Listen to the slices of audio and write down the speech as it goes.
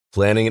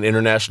Planning an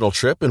international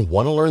trip and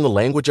want to learn the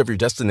language of your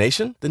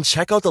destination? Then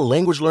check out the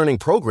language learning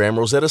program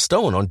Rosetta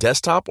Stone on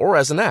desktop or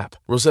as an app.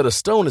 Rosetta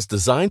Stone is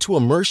designed to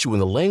immerse you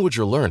in the language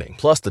you're learning.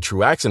 Plus, the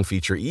True Accent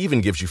feature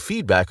even gives you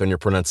feedback on your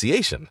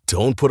pronunciation.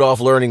 Don't put off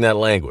learning that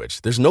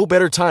language. There's no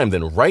better time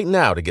than right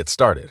now to get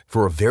started.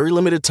 For a very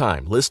limited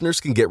time,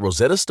 listeners can get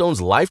Rosetta Stone's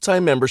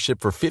lifetime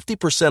membership for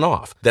 50%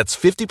 off. That's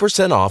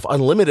 50% off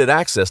unlimited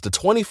access to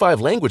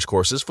 25 language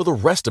courses for the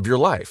rest of your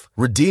life.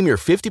 Redeem your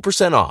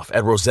 50% off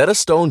at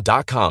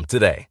rosettastone.com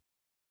today.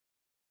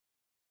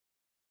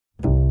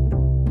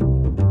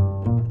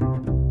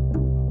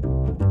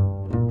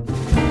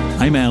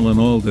 I'm Alan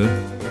Alda,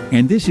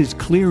 and this is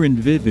Clear and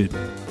Vivid,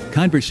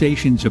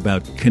 conversations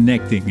about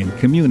connecting and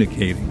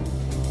communicating.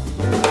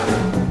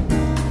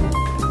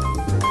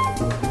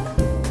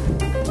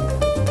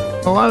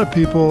 A lot of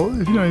people,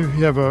 if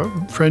you have a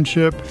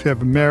friendship, if you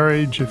have a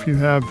marriage, if you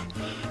have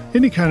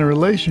any kind of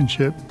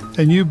relationship,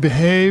 and you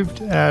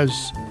behaved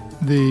as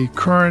the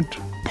current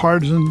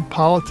partisan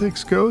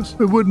politics goes,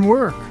 it wouldn't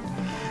work.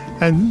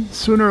 And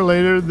sooner or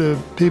later, the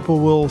people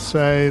will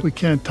say, we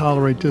can't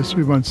tolerate this,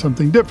 we want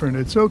something different.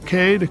 It's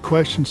okay to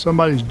question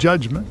somebody's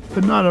judgment,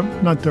 but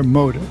not their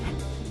motive.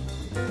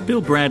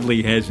 Bill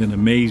Bradley has an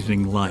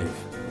amazing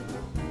life.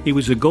 He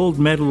was a gold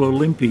medal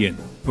Olympian,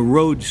 a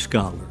Rhodes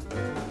Scholar,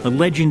 a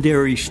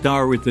legendary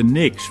star with the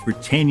Knicks for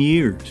 10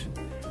 years,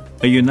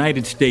 a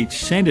United States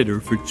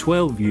Senator for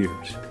 12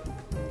 years.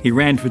 He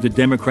ran for the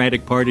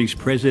Democratic Party's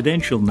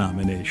presidential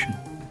nomination.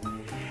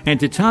 And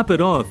to top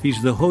it off,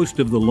 he's the host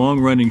of the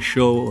long-running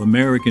show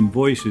American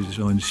Voices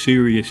on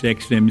Sirius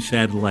XM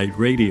satellite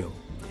radio.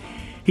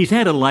 He's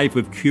had a life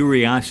of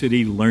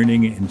curiosity,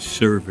 learning, and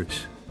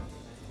service.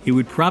 He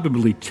would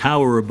probably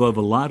tower above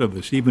a lot of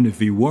us, even if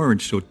he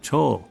weren't so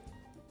tall.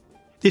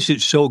 This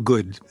is so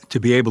good to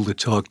be able to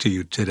talk to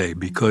you today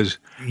because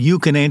you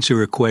can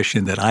answer a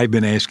question that I've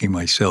been asking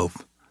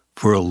myself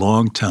for a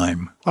long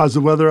time. How's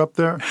the weather up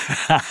there?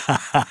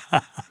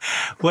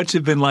 What's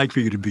it been like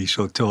for you to be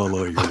so tall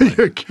all your life?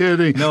 You're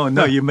kidding.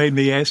 No, you made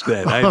me ask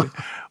that.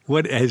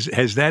 What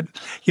has that,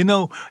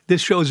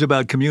 this show's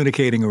about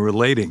communicating or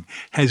relating.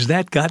 Has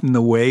that gotten in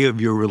the way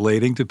of your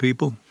relating to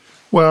people?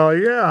 Well,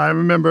 yeah, I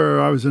remember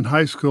I was in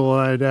high school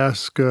and I'd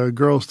ask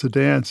girls to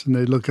dance and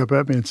they'd look up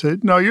at me and say,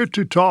 no, you're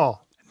too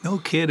tall. No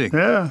kidding.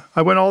 Yeah.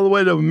 I went all the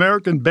way to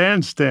American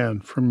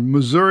Bandstand from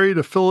Missouri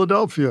to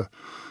Philadelphia.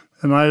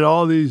 And I had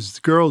all these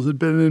girls had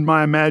been in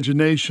my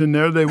imagination.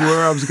 There they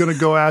were. I was going to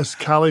go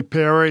ask Callie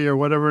Perry or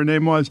whatever her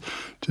name was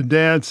to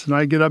dance. And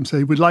I get up and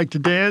say, would you like to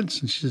dance?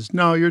 And she says,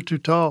 no, you're too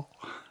tall.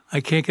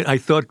 I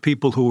thought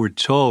people who were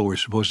tall were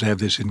supposed to have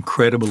this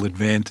incredible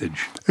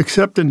advantage.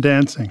 Except in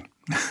dancing.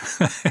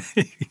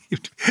 You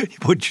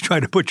try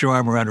to put your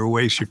arm around her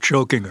waist, you're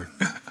choking her.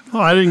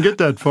 Oh, I didn't get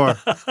that far.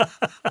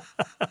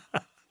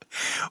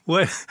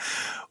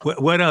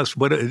 What else?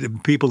 What are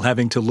people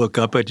having to look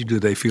up at you? Do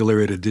they feel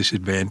they're at a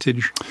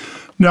disadvantage?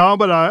 No,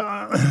 but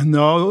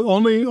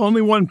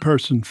only one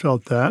person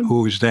felt that.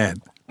 Who was that?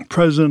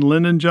 President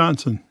Lyndon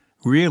Johnson.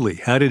 Really?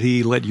 How did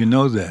he let you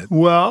know that?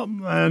 Well,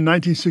 in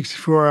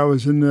 1964, I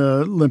was in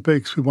the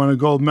Olympics. We won a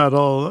gold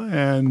medal,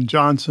 and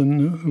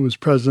Johnson, who was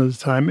president at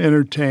the time,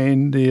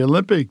 entertained the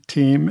Olympic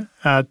team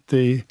at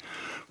the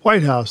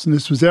White House, and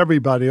this was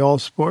everybody, all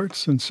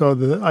sports. And so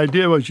the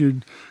idea was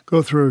you'd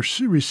go through a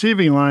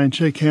receiving line,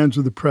 shake hands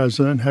with the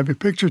president, have your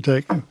picture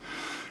taken.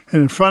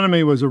 And in front of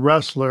me was a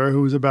wrestler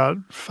who was about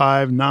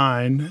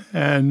 5'9",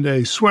 and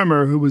a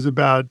swimmer who was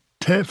about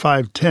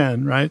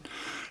 5'10", right?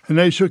 And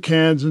they shook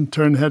hands and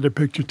turned, had their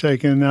picture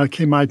taken. And now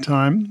came my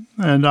time,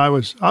 and I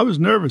was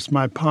nervous.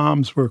 My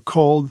palms were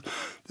cold.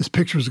 This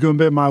picture was going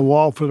to be on my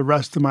wall for the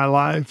rest of my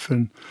life.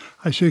 And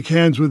I shook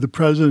hands with the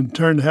president,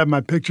 turned to have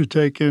my picture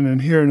taken,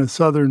 and here in a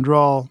southern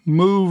drawl,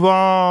 move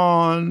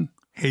on.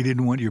 He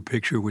didn't want your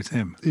picture with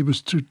him. I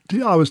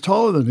was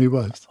taller than he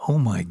was. Oh,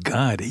 my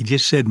God. He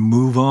just said,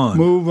 move on.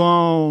 Move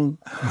on.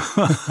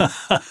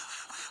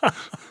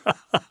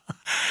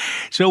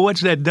 So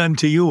what's that done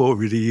to you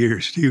over the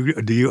years?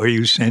 Are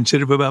you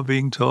sensitive about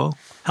being tall?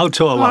 How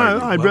tall are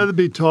you? I'd rather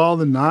be tall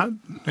than not.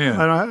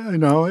 Yeah.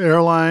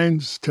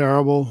 Airlines,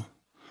 terrible.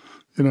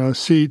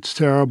 Seats,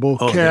 terrible.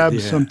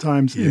 Cabs,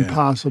 sometimes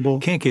impossible.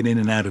 Can't get in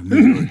and out of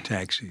New York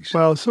taxis.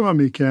 Well, some of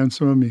them you can,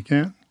 some of them you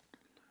can't.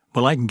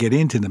 Well, I can get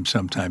into them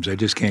sometimes. I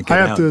just can't get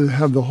out. I have to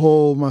have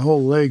my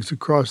whole legs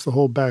across the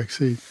whole back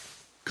seat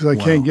because I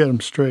can't get them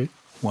straight.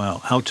 Wow.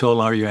 How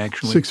tall are you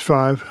actually?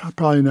 6'5".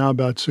 Probably now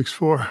about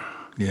 6'4".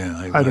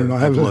 Yeah. I don't know.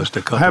 I've lost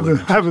a couple of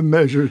inches. I haven't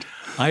measured.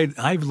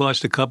 I've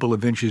lost a couple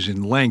of inches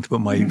in length, but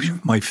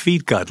my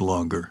feet got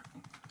longer.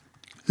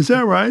 Is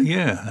that right?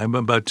 Yeah. I'm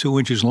about 2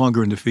 inches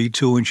longer in the feet,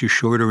 2 inches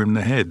shorter in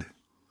the head.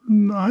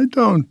 I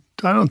don't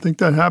think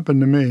that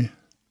happened to me.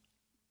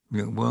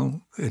 Yeah,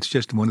 well, it's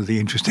just one of the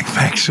interesting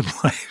facts of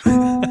life.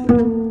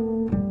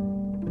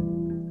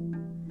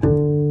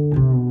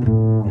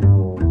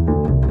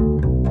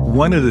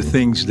 One of the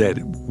things that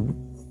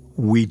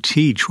we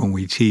teach when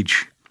we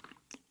teach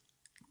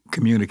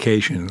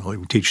communication,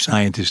 we teach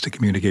scientists to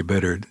communicate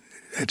better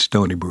at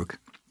Stony Brook.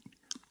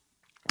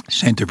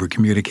 Center for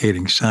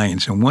Communicating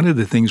Science. And one of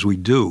the things we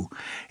do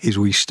is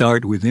we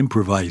start with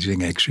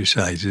improvising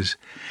exercises.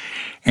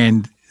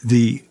 And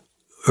the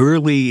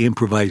early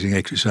improvising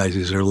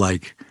exercises are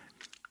like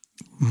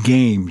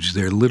games.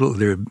 They're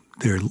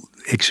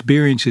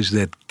experiences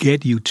that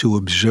get you to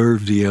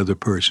observe the other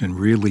person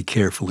really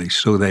carefully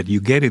so that you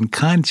get in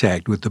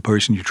contact with the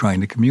person you're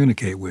trying to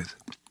communicate with.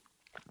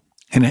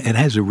 And it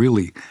has a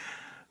really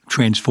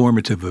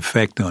transformative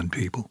effect on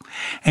people.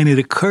 And it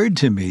occurred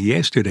to me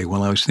yesterday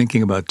while I was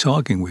thinking about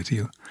talking with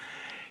you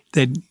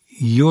that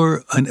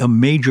a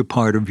major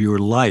part of your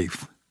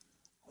life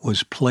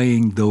was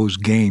playing those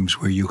games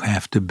where you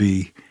have to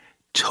be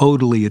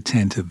totally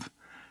attentive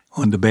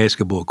on the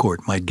basketball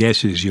court. My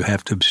guess is you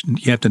have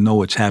to know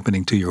what's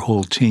happening to your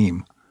whole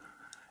team,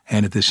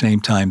 and at the same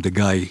time, the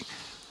guy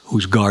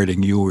who's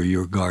guarding you or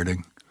you're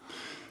guarding.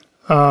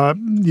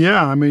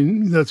 Yeah, I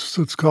mean that's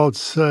what's called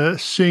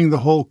seeing the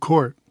whole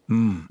court.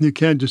 You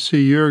can't just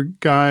see your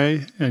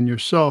guy and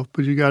yourself,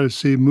 but you got to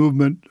see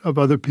movement of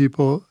other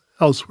people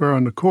elsewhere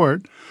on the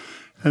court,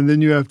 and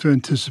then you have to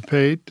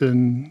anticipate.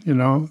 And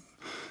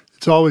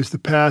it's always the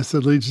pass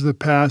that leads to the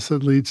pass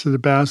that leads to the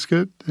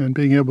basket, and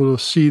being able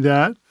to see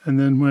that. And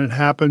then when it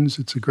happens,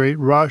 it's a great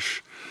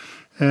rush.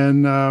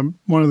 And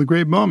one of the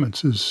great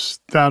moments is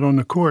that on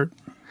the court.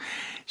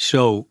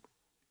 So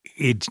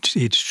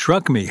it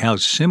struck me how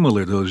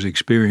similar those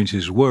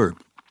experiences were.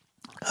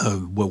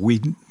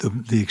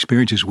 The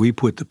experiences we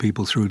put the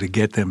people through to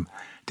get them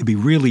to be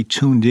really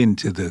tuned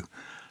into the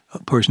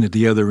person at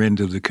the other end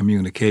of the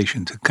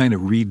communication, to kind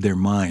of read their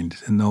mind,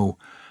 to know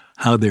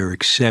how they're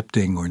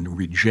accepting or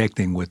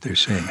rejecting what they're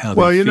saying, how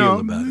they feel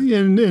about it.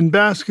 In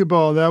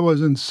basketball, that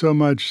wasn't so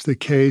much the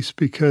case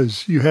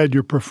because you had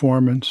your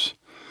performance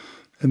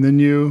and then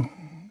you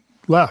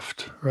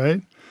left,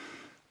 right?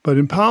 But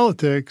in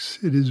politics,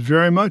 it is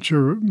very much a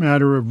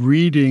matter of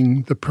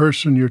reading the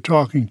person you're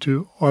talking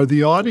to or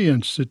the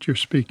audience that you're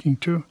speaking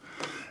to.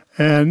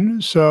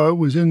 And so it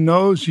was in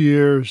those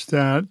years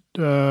that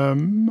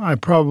I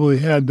probably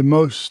had the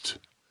most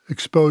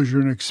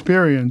exposure and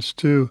experience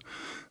to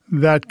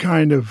that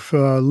kind of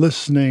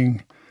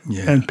listening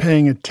and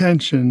paying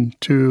attention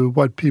to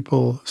what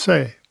people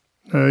say.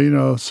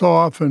 So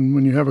often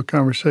when you have a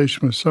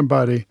conversation with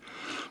somebody,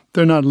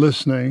 they're not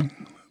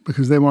listening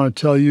because they want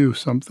to tell you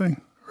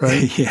something.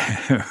 Right?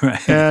 Yeah,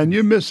 right. And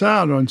you miss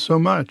out on so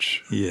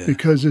much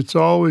because it's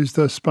always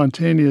the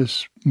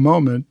spontaneous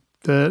moment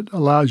that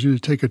allows you to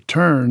take a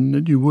turn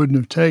that you wouldn't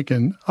have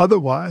taken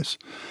otherwise.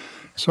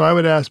 So I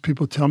would ask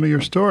people, tell me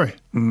your story.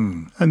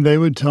 And they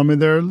would tell me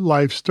their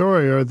life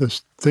story or the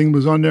thing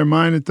was on their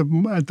mind at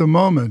the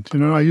moment.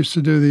 I used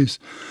to do these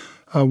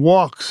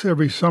walks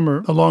every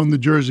summer along the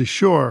Jersey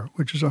Shore,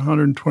 which is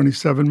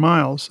 127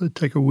 miles. It'd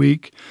take a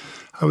week.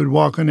 I would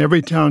walk on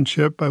every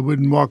township. I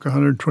wouldn't walk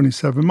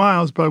 127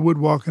 miles, but I would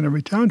walk in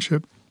every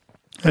township.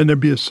 And there'd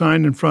be a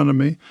sign in front of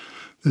me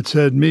that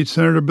said, meet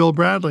Senator Bill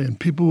Bradley. And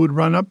people would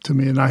run up to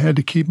me, and I had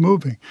to keep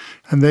moving.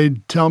 And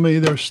they'd tell me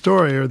their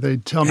story, or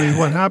they'd tell me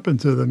what happened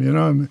to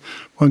them.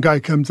 One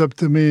guy comes up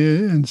to me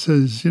and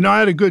says, I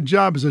had a good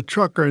job as a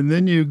trucker, and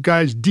then you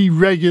guys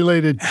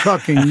deregulated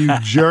trucking, you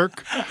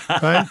jerk,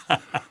 right?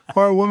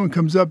 Or a woman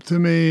comes up to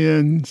me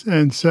and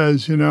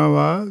says,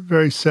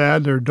 very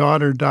sad, their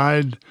daughter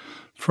died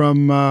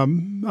from a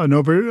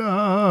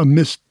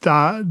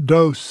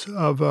misdose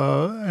of an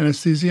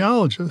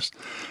anesthesiologist.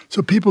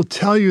 So people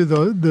tell you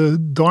the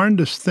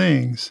darndest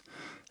things.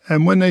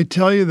 And when they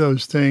tell you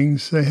those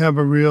things, they have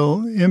a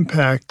real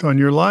impact on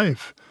your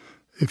life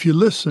if you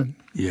listen.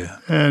 Yeah.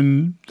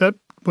 And that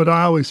what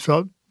I always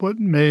felt what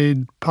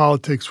made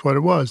politics what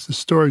it was, the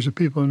stories of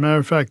people. As a matter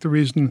of fact,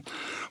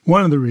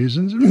 one of the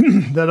reasons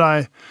that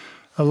I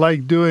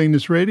like doing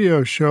this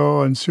radio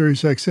show on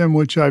Sirius XM,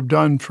 which I've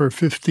done for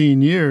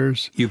 15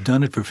 years. You've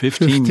done it for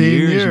 15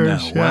 years now.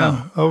 Yeah.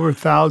 Wow. Over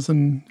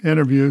 1,000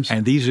 interviews.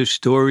 And these are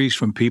stories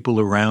from people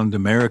around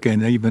America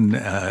and even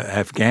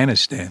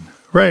Afghanistan.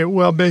 Right.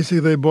 Well, basically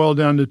they boil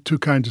down to two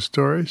kinds of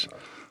stories.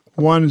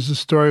 One is the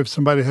story of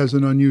somebody who has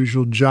an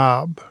unusual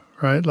job,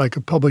 right? Like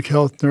a public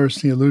health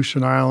nurse in the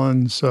Aleutian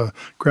Islands, a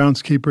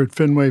groundskeeper at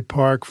Fenway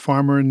Park,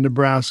 farmer in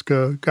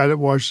Nebraska, guy that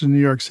washes in New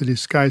York City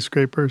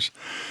skyscrapers.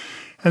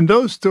 And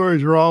those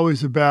stories are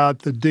always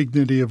about the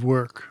dignity of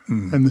work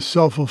and the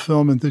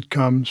self-fulfillment that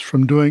comes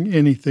from doing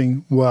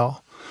anything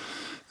well.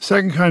 The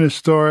second kind of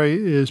story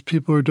is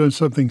people who are doing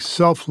something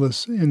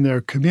selfless in their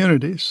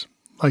communities,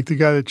 like the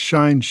guy that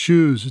shined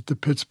shoes at the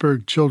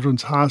Pittsburgh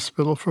Children's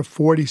Hospital for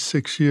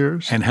 46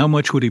 years. And how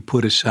much would he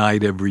put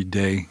aside every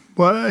day?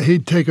 Well,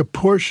 he'd take a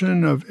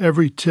portion of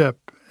every tip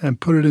and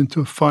put it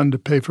into a fund to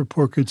pay for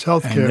poor kids'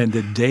 health care. And then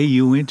the day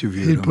you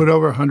interviewed him, he'd put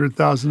over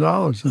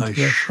 $100,000 into a that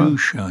shoe fund.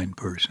 shine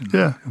person.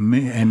 Yeah.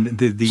 And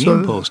the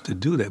impulse to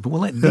do that.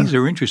 Well, these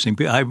are interesting.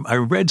 I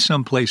read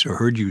someplace or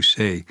heard you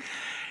say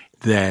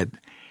that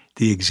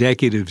the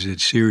executives at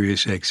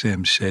Sirius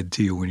XM said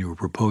to you when you were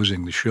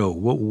proposing the show,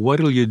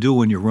 what'll you do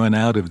when you run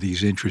out of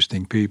these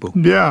interesting people?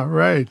 Yeah,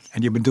 right.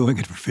 And you've been doing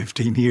it for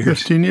 15 years.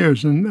 15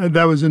 years. And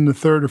that was in the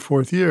third or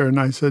fourth year.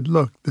 And I said,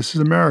 look, this is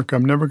America.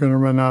 I'm never going to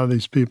run out of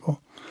these people.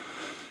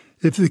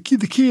 If the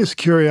key is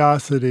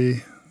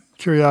curiosity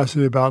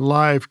about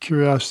life,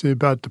 curiosity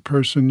about the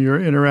person you're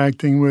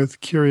interacting with,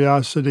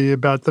 curiosity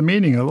about the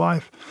meaning of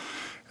life.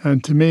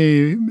 And to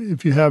me,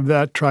 if you have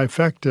that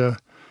trifecta,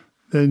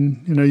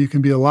 then, you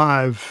can be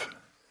alive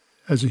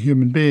as a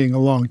human being a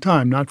long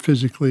time, not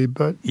physically,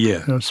 but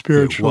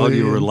spiritually. While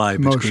you're alive,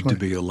 it's good to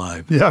emotionally. be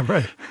alive. Yeah,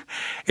 right.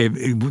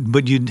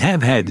 But you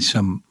have had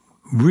some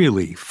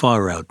really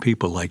far-out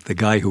people, like the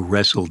guy who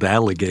wrestled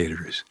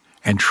alligators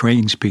and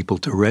trains people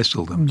to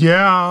wrestle them.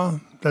 Yeah,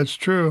 that's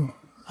true.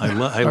 I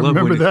love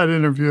remember that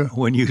interview.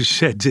 When you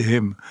said to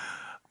him,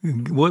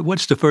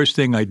 what's the first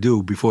thing I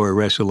do before I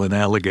wrestle an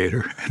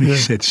alligator? And he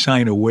said,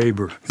 sign a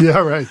waiver. Yeah,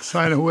 right,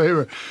 sign a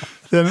waiver.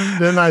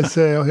 Then I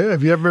say, oh,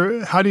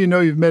 hey, how do you know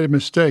you've made a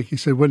mistake? He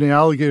said, when the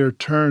alligator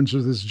turns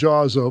with his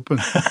jaws open.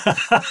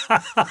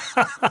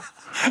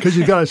 Because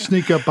you got to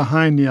sneak up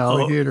behind the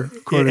alligator.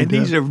 And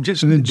these are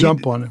just... And then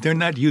jump on it. They're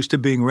not used to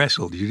being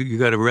wrestled. You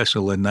got to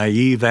wrestle a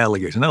naive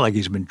alligator. It's not like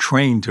he's been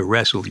trained to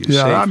wrestle you safely.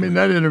 I mean,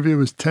 that interview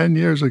was 10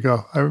 years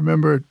ago. I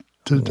remember it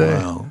today.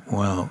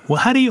 Wow. Well,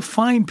 how do you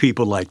find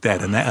people like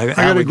that? I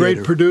got a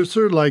great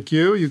producer like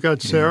you. You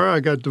got Sarah. I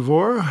got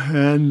Devora.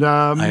 And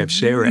I have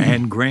Sarah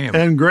and Graham.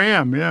 And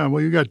Graham, yeah.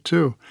 Well, you got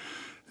two.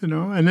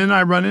 And then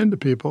I run into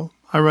people.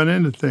 I run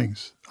into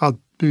things.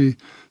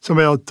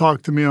 Somebody will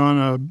talk to me on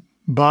a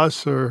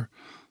bus or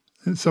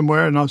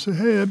somewhere, and I'll say,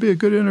 hey, that'd be a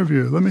good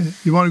interview.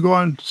 You want to go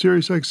on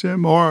Sirius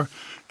XM? Or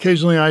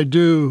occasionally I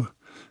do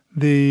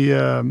the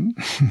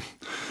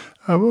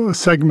a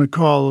segment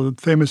called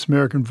Famous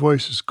American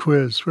Voices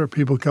Quiz, where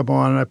people come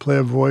on and I play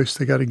a voice.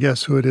 They got to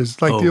guess who it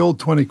is, like the old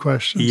 20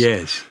 questions.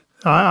 Yes.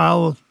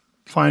 I'll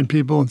find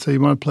people and say,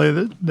 you want to play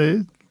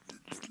that?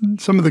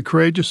 Some of the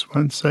courageous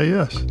ones say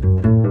yes.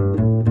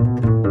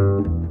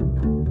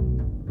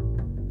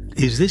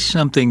 Is this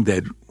something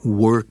that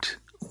worked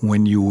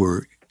when you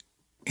were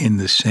in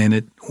the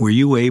Senate? Were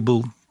you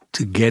able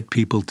to get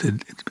people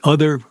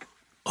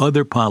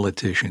other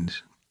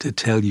politicians to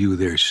tell you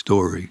their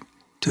story,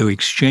 to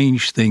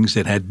exchange things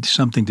that had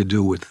something to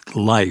do with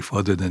life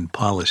other than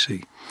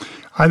policy?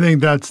 I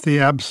think that's the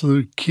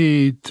absolute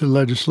key to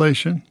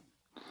legislation.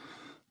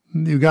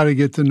 You got to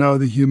get to know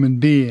the human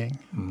being.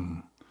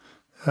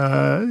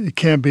 It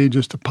can't be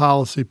just a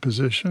policy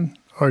position,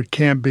 or it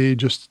can't be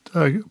just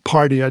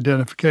party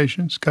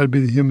identification. It's got to be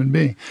the human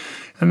being.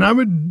 And I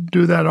would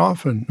do that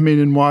often. I mean,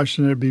 in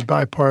Washington, there'd be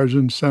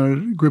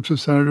bipartisan groups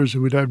of senators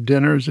who would have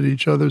dinners at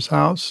each other's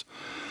house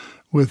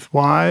with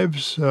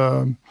wives.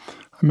 I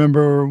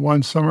remember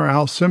one summer,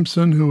 Al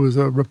Simpson, who was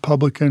a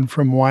Republican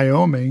from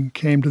Wyoming,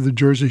 came to the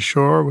Jersey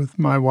Shore with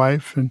my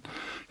wife and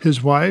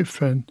his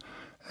wife. And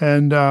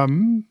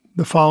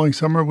the following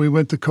summer, we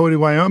went to Cody,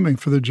 Wyoming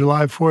for the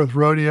July 4th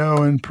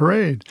rodeo and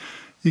parade.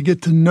 You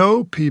get to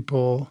know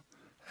people,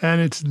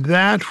 and it's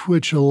that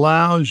which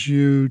allows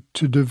you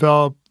to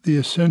develop the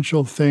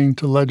essential thing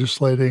to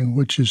legislating,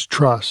 which is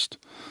trust.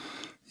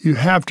 You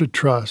have to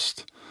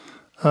trust.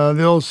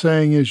 The old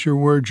saying is your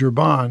word's your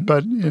bond.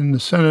 But in the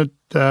Senate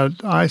that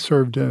I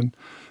served in,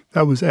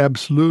 that was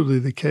absolutely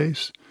the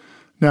case.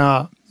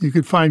 Now, you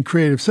could find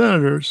creative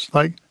senators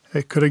like,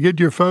 hey, could I get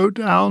your vote,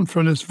 Alan,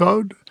 from this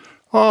vote?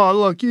 Oh,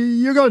 look,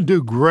 you're going to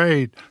do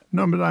great.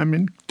 No, but I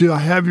mean, do I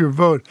have your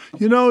vote?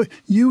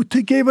 You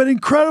gave an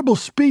incredible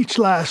speech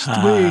last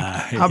week.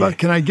 How about,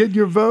 can I get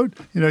your vote?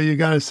 You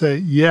got to say,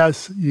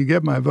 yes, you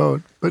get my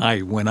vote.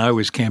 But when I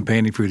was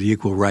campaigning for the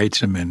Equal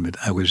Rights Amendment,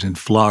 I was in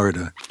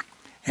Florida,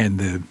 and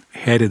the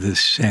head of the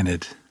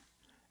Senate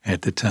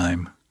at the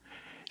time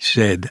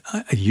said,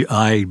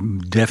 I'm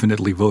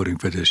definitely voting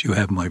for this. You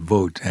have my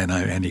vote.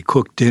 And he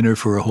cooked dinner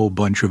for a whole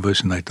bunch of us,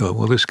 and I thought,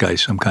 well, this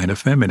guy's some kind of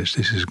feminist.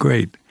 This is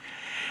great.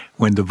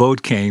 When the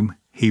vote came,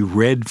 he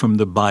read from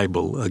the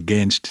Bible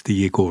against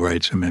the Equal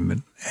Rights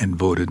Amendment and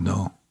voted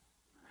no.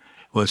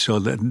 Well, so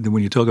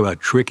when you talk about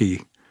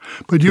tricky...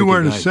 But you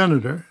weren't a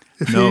senator.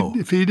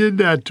 If he did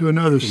that to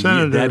another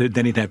senator...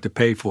 Then he'd have to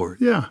pay for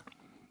it. Yeah.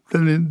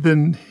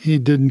 Then he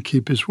didn't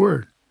keep his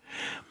word.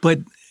 But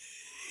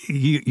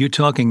you're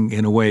talking,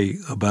 in a way,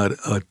 about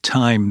a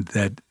time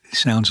that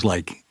sounds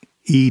like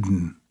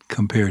Eden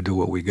compared to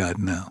what we got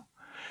now.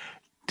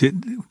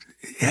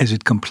 Has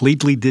it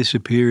completely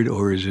disappeared,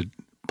 or is it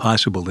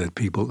possible that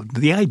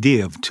the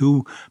idea of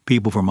two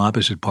people from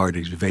opposite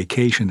parties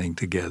vacationing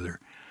together,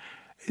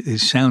 it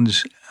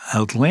sounds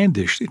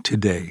outlandish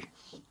today?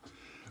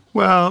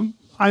 Well,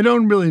 I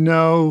don't really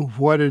know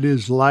what it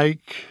is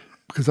like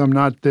because I'm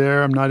not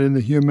there. I'm not in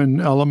the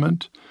human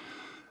element.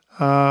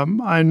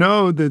 I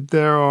know that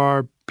there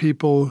are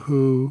people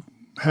who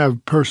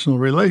have personal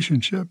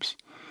relationships.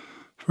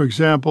 For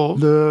example,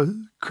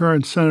 the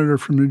current senator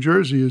from New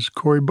Jersey is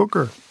Cory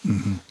Booker,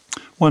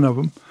 one of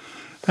them.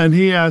 And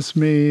he asked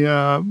me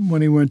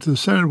when he went to the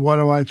Senate, what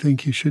do I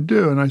think he should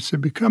do? And I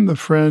said, become the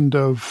friend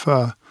of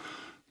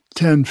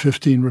 10,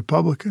 15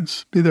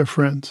 Republicans. Be their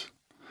friends.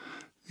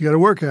 You got to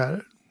work at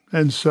it.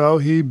 And so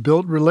he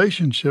built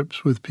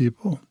relationships with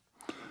people,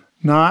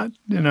 not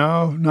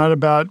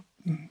about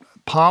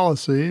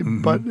policy,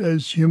 but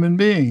as human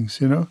beings,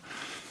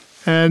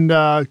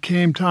 And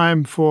came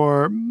time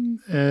for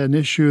an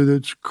issue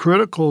that's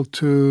critical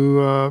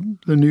to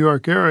the New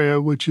York area,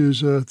 which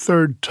is a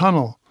third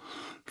tunnel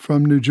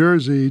from New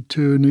Jersey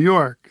to New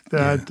York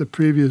that the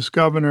previous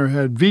governor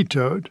had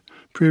vetoed,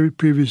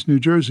 previous New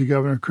Jersey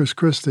governor, Chris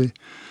Christie.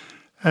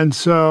 And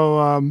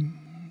so,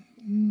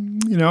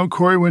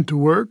 Corey went to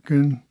work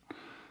and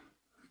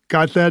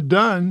got that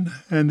done.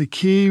 And the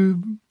key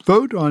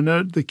vote on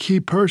it, the key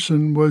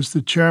person was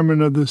the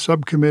chairman of the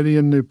subcommittee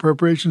and the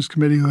Appropriations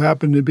Committee, who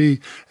happened to be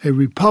a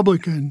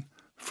Republican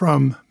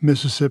from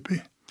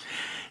Mississippi.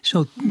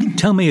 So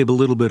tell me a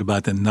little bit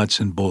about the nuts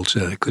and bolts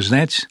of it, because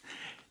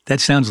that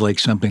sounds like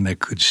something that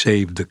could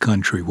save the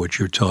country, what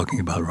you're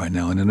talking about right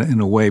now, and in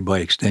a way, by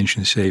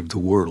extension, save the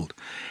world.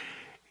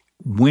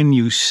 When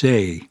you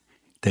say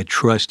that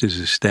trust is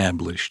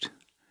established,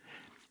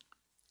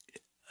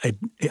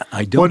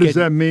 I don't. What does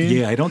that mean?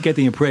 Yeah, I don't get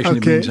the impression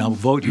it means I'll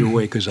vote your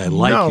way because I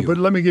like you. No, but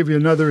let me give you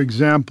another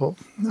example.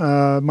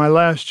 My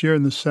last year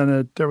in the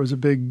Senate, there was a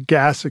big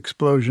gas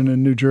explosion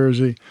in New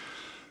Jersey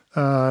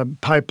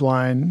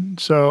pipeline.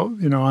 So,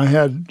 I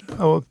had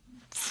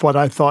what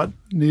I thought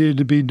needed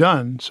to be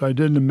done. So I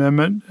did an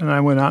amendment, and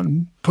I went out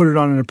and put it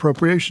on an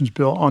appropriations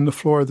bill on the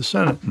floor of the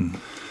Senate.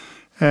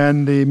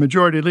 And the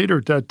majority leader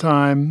at that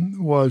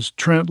time was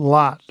Trent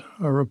Lott,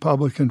 a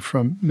Republican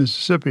from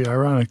Mississippi,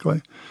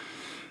 ironically.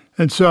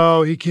 And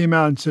so he came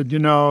out and said,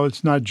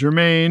 it's not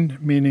germane,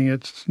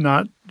 meaning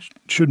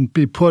shouldn't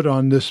be put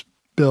on this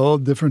bill,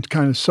 different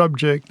kind of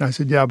subject. And I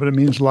said, yeah, but it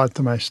means a lot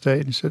to my state.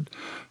 And he said,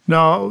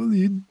 no,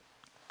 you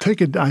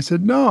take it. I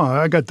said, no,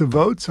 I got the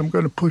votes. I'm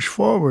going to push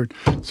forward.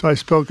 So I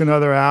spoke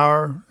another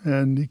hour,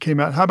 and he came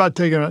out, how about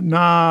taking it? No,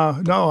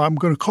 I'm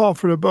going to call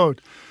for the vote.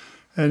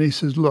 And he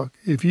says, look,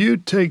 if you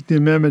take the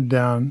amendment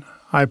down,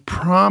 I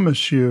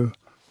promise you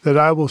that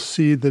I will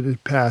see that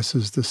it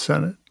passes the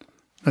Senate.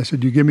 I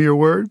said, you give me your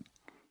word?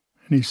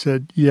 And he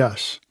said,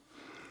 yes.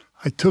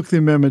 I took the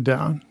amendment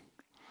down.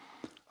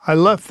 I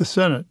left the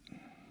Senate.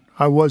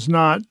 I was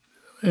not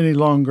any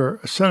longer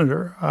a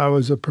senator. I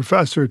was a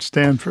professor at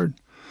Stanford.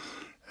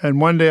 And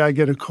one day I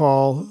get a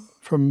call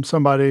from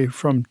somebody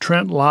from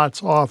Trent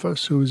Lott's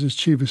office, who was his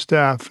chief of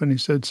staff, and he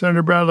said,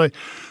 Senator Bradley,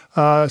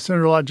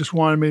 Senator Lott just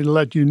wanted me to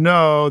let you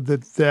know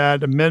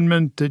that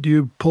amendment that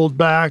you pulled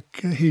back,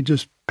 he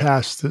just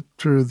passed it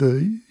through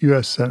the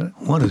U.S. Senate.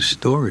 What a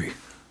story.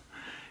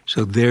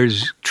 So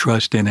there's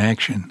trust in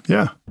action.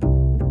 Yeah.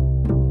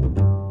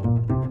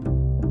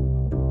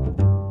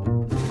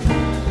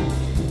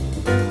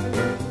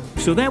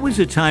 So that was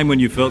a time when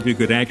you felt you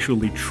could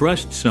actually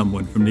trust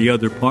someone from the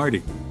other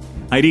party.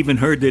 I'd even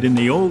heard that in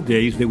the old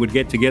days they would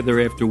get together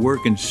after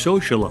work and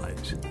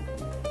socialize.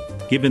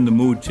 Given the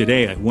mood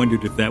today, I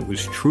wondered if that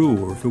was true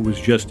or if it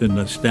was just a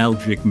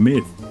nostalgic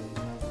myth.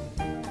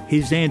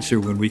 His answer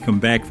when we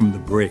come back from the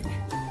break.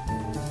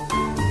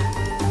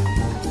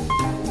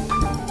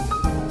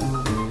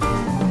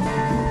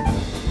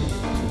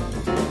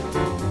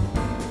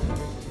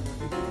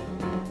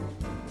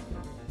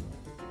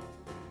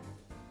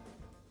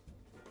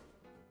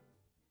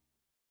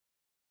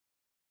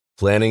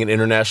 Planning an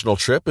international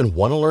trip and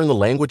want to learn the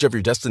language of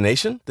your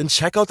destination? Then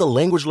check out the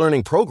language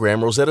learning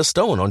program Rosetta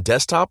Stone on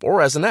desktop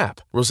or as an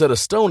app. Rosetta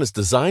Stone is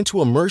designed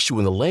to immerse you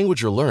in the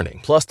language you're learning.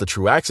 Plus, the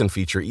True Accent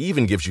feature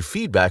even gives you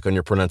feedback on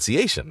your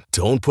pronunciation.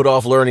 Don't put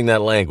off learning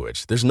that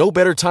language. There's no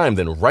better time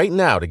than right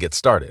now to get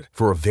started.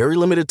 For a very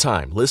limited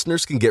time,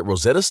 listeners can get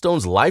Rosetta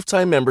Stone's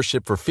lifetime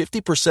membership for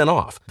 50%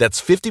 off.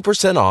 That's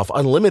 50% off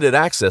unlimited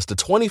access to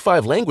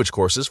 25 language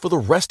courses for the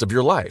rest of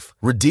your life.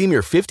 Redeem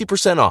your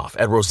 50% off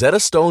at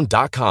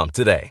rosettastone.com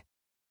today.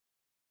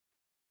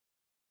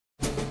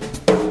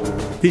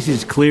 This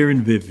is Clear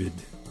and Vivid.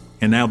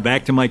 And now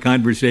back to my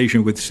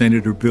conversation with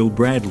Senator Bill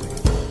Bradley.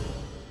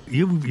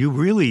 You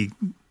really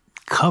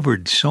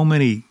covered so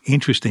many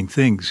interesting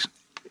things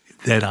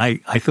that I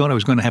thought I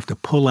was going to have to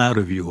pull out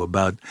of you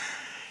about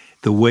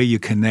the way you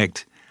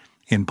connect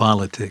in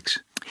politics.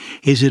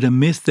 Is it a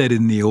myth that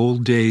in the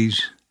old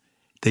days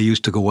they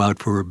used to go out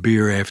for a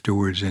beer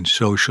afterwards and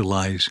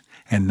socialize,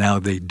 and now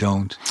they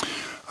don't?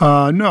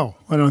 No,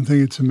 I don't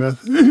think it's a myth.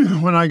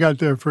 When I got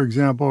there, for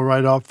example,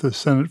 right off the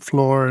Senate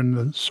floor in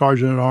the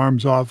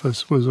Sergeant-at-Arms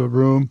office was a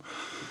room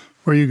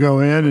where you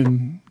go in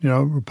and,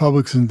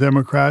 Republicans and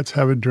Democrats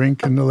have a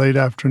drink in the late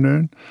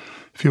afternoon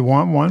if you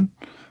want one.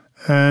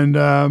 And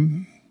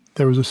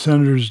there was a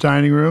senator's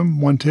dining room,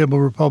 one table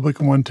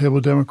Republican, one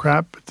table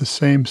Democrat, but the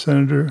same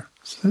senator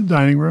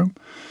dining room.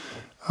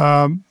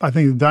 I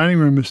think the dining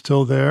room is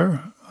still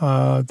there.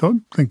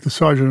 Don't think the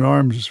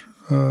Sergeant-at-Arms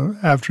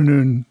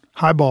afternoon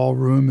highball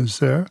room is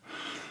there.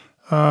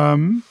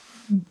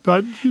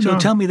 But So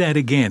tell me that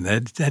again.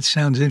 That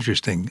sounds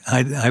interesting.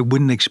 I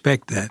wouldn't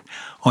expect that.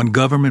 On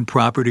government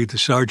property, the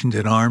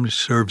Sergeant-at-Arms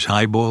serves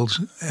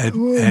highballs at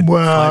 5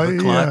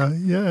 o'clock?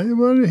 Yeah.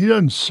 Well, he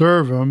doesn't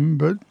serve them,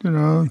 but,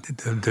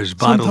 There's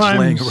bottles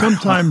laying around.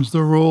 Sometimes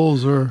the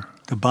rules are...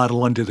 The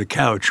bottle under the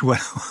couch.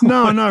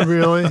 No, not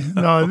really.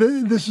 No,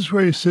 this is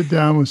where you sit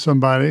down with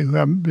somebody who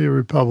happens to be a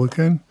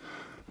Republican.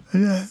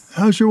 And,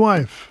 how's your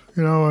wife?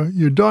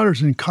 Your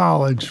daughter's in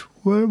college.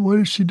 what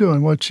is she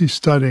doing? What's she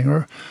studying?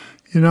 Or,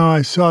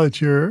 I saw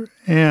that your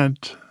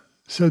aunt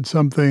said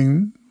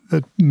something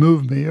that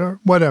moved me, or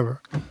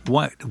whatever.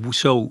 What?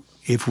 So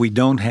if we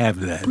don't have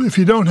that... If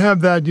you don't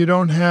have that, you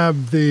don't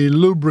have the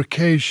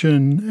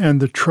lubrication and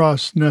the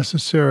trust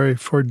necessary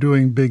for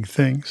doing big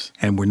things.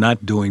 And we're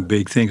not doing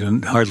big things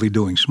and hardly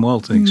doing small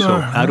things. No, so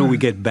how do we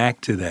get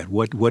back to that?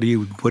 What do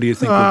you think will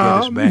get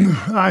us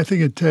back? I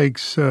think it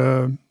takes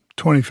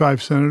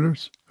 25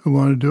 senators who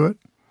want to do it.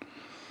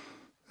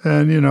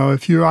 And,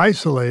 if you're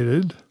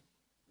isolated,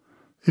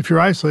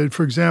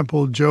 for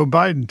example, Joe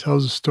Biden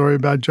tells a story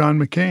about John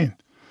McCain.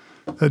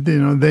 That,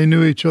 they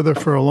knew each other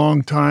for a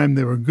long time.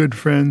 They were good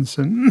friends.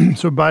 And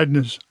so Biden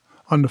is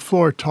on the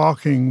floor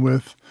talking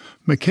with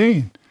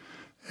McCain.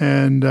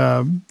 And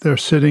they're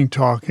sitting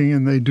talking,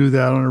 and they do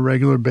that on a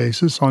regular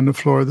basis on the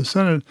floor of the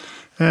Senate.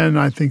 And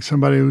I think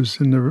somebody who's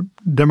in the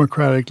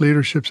Democratic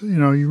leadership,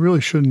 you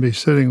really shouldn't be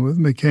sitting with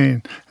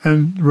McCain.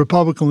 And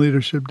Republican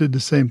leadership did the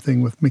same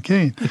thing with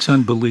McCain. It's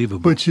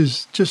unbelievable. Which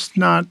is just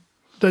not,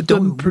 that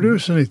doesn't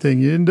produce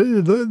anything.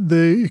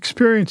 The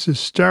experience is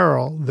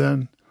sterile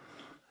then.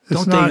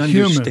 It's not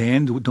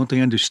human. Don't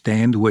they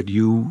understand what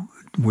you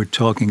were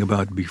talking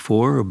about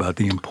before, about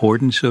the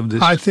importance of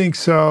this? I think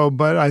so,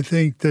 but I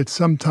think that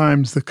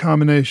sometimes the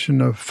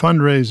combination of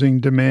fundraising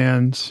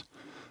demands,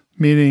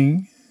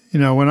 meaning,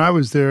 when I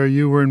was there,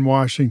 you were in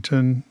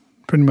Washington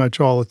pretty much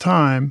all the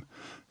time.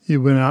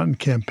 You went out and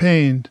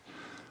campaigned.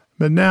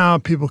 But now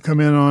people come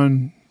in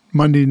on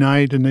Monday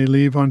night and they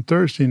leave on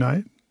Thursday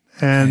night.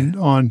 And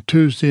on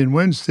Tuesday and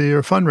Wednesday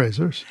are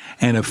fundraisers.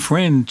 And a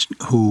friend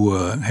who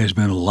has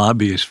been a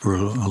lobbyist for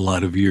a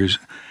lot of years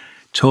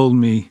told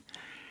me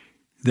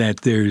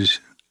that there's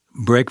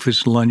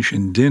breakfast, lunch,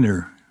 and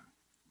dinner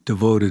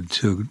devoted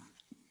to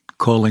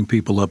calling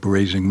people up,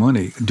 raising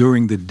money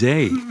during the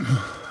day.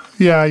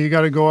 Yeah, you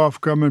got to go off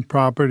government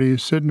property, you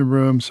sit in a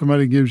room,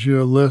 somebody gives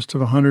you a list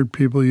of 100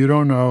 people you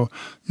don't know.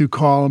 You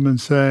call them and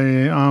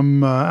say,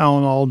 I'm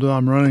Alan Alda,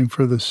 I'm running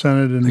for the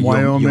Senate in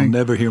Wyoming. You'll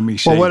never hear me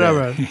say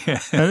whatever.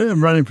 that. And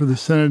I'm running for the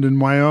Senate in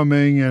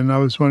Wyoming, and I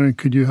was wondering,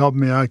 could you help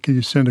me out? Could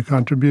you send a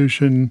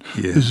contribution?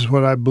 Yeah. This is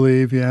what I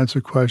believe. You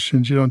answer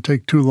questions. You don't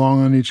take too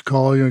long on each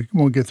call. You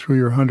won't get through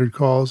your 100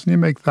 calls, and you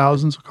make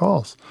thousands of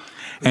calls.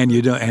 And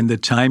the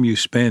time you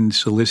spend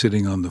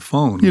soliciting on the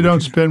phone. You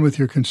don't spend with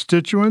your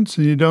constituents,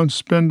 and you don't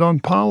spend on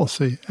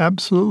policy.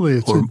 Absolutely.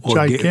 It's a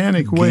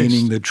gigantic waste.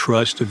 Gaining the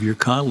trust of your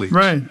colleagues.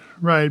 Right.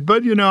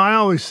 But, I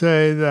always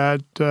say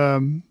that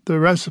the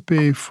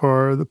recipe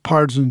for the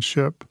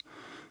partisanship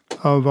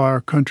of our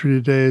country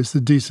today is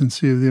the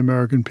decency of the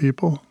American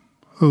people,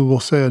 who will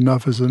say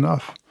enough is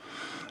enough.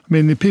 I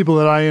mean, the people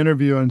that I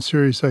interview on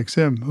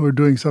SiriusXM who are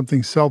doing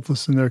something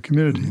selfless in their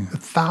community,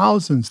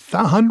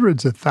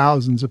 hundreds of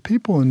thousands of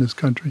people in this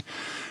country.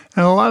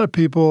 And a lot of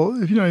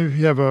people, if you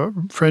have a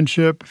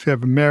friendship, if you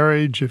have a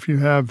marriage, if you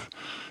have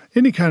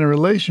any kind of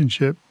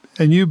relationship,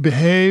 and you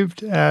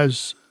behaved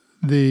as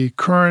the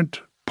current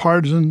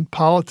partisan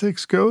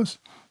politics goes,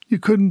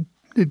 it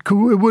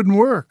wouldn't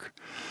work.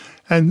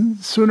 And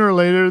sooner or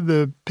later,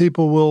 the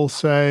people will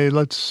say,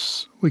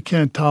 we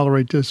can't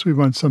tolerate this. We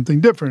want something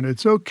different.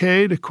 It's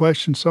okay to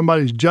question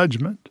somebody's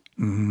judgment,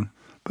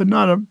 but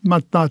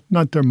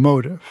not their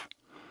motive.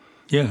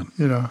 Yeah,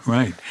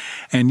 right.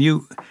 And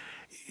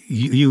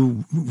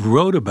you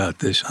wrote about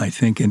this, I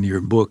think, in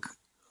your book,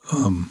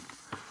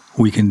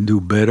 We Can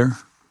Do Better.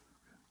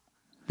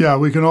 Yeah,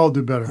 we can all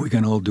do better. We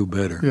can all do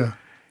better. Yeah.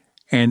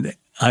 And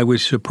I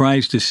was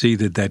surprised to see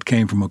that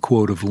came from a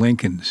quote of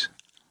Lincoln's.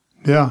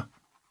 Yeah.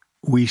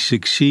 We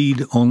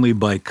succeed only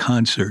by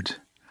concert.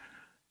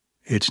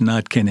 It's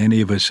not can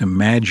any of us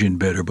imagine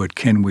better, but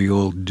can we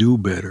all do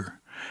better?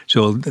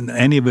 So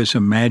any of us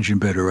imagine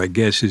better, I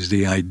guess, is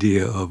the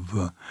idea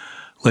of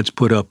let's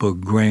put up a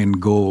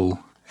grand goal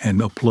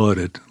and applaud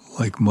it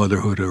like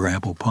motherhood or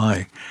apple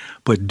pie.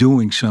 But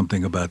doing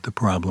something about the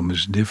problem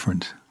is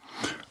different.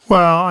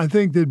 Well, I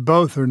think that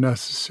both are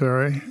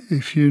necessary.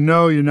 If you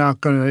know you're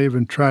not going to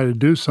even try to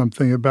do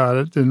something about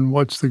it, then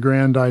what's the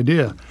grand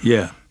idea?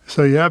 Yeah.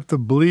 So you have to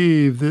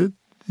believe that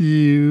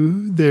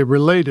they're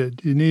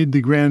related. You need the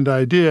grand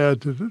idea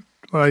to,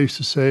 what I used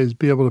to say is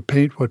be able to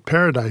paint what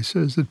paradise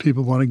is that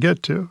people want to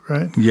get to,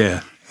 right?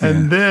 Yeah.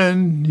 And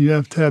then you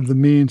have to have the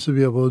means to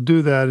be able to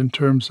do that in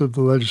terms of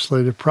the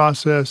legislative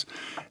process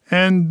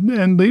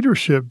and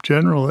leadership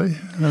generally.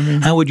 I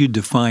mean, how would you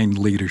define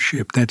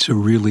leadership? That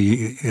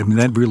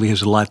really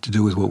has a lot to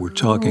do with what we're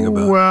talking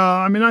about. Well,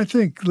 I mean, I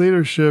think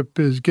leadership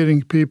is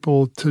getting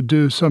people to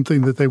do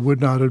something that they would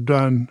not have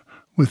done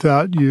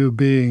without you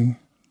being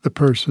the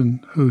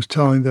person who's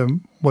telling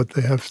them what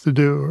they have to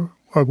do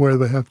or where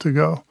they have to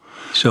go.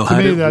 So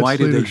why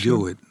do they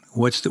do it?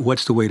 What's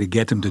the way to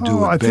get them to do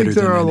it better than I think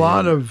there are a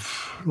lot other?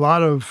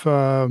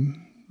 of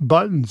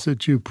buttons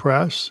that you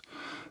press.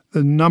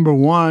 The number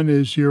one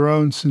is your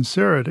own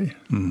sincerity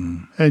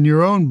and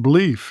your own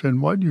belief in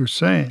what you're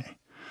saying.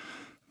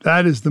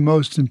 That is the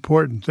most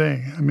important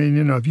thing. I mean,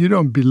 if you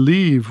don't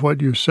believe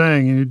what you're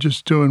saying and you're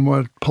just doing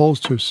what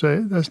pollsters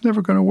say, that's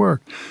never going to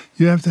work.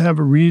 You have to have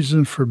a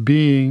reason for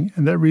being,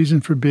 and that reason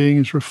for being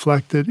is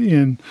reflected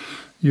in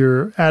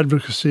your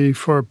advocacy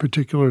for a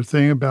particular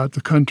thing about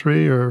the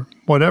country or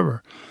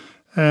whatever.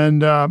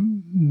 And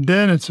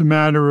then it's a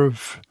matter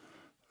of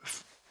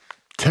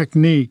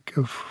technique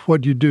of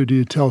what you do. Do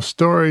you tell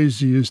stories?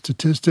 Do you use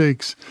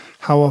statistics?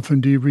 How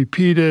often do you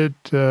repeat it?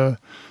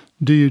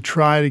 Do you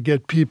try to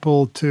get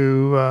people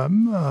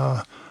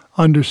to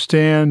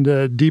understand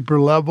a deeper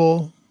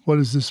level? What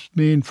does this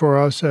mean for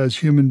us as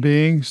human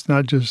beings,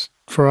 not just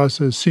for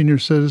us as senior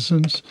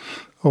citizens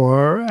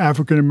or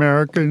African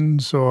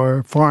Americans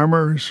or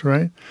farmers,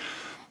 right?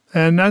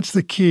 And that's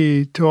the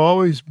key, to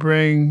always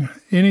bring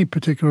any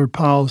particular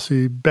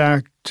policy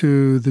back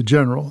to the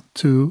general,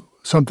 to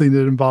something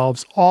that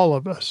involves all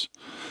of us.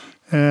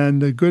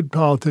 And a good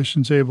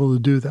politician's able to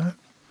do that.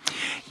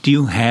 Do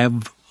you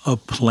have a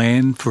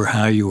plan for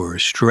how or a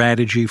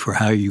strategy for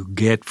how you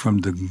get from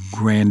the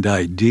grand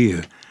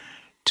idea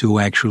to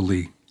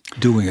actually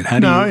doing it? How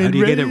do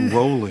you get it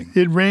rolling?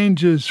 It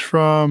ranges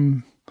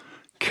from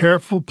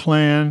careful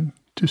plan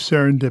to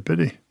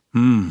serendipity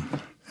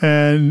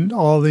and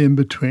all the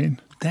in-between.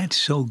 That's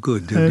so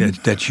good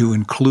that you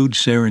include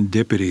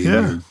serendipity in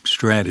your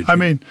strategy. I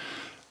mean,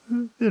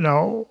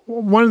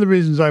 one of the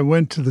reasons I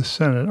went to the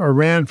Senate or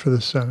ran for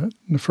the Senate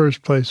in the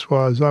first place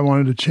was I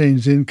wanted to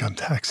change the income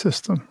tax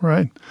system,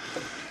 right?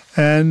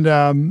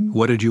 And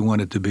what did you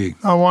want it to be?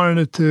 I wanted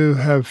it to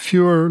have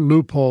fewer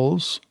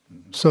loopholes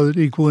so that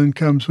equal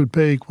incomes would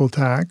pay equal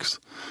tax.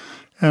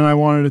 And I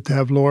wanted it to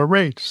have lower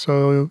rates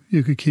so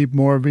you could keep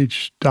more of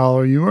each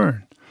dollar you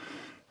earn.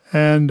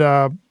 And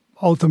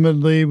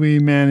ultimately, we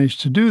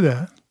managed to do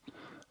that.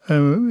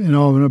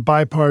 On a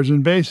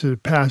bipartisan basis.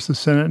 It passed the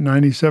Senate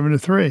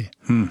 97-3.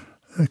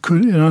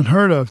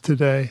 Unheard of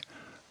today.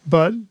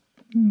 But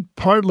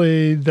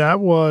partly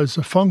that was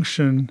a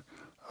function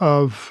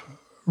of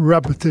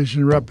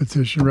repetition.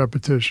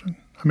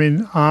 I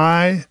mean,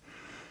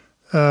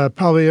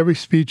 probably every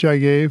speech I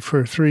gave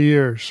for 3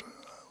 years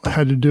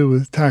had to do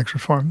with tax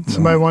reform.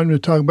 Somebody wanted me to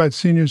talk about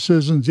senior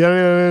citizens.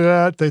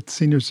 The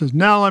senior says,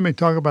 now let me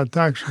talk about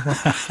tax reform.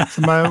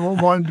 Somebody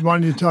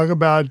wanted you to talk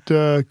about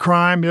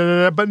crime,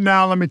 but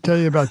now let me tell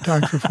you about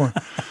tax reform.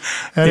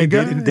 And they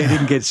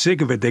didn't get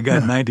sick of it. They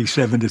got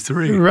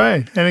 97-3.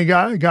 Right. And it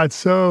got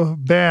so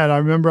bad. I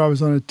remember I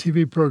was on a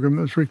TV program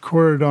that was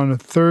recorded on a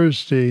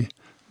Thursday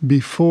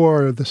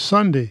before the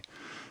Sunday.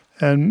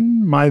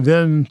 And my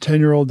then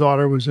 10-year-old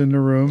daughter was in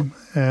the room.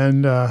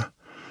 And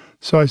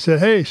so I said,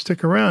 hey,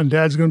 stick around.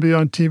 Dad's going to be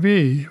on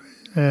TV.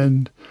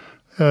 And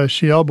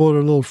she elbowed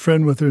her little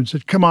friend with her and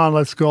said, come on,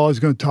 let's go. He's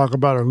going to talk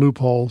about our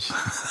loopholes.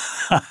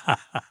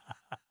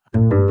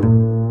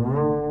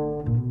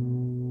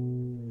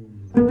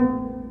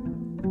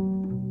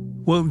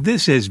 Well,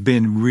 this has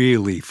been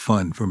really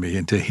fun for me.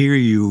 And to hear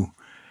you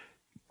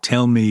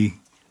tell me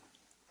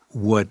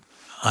what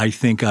I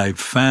think I've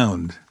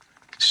found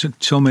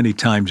so many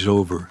times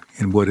over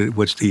in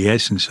what's the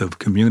essence of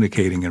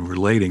communicating and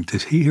relating, to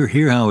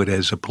hear how it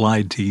has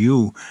applied to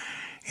you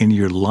in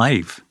your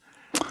life.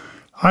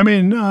 I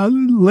mean,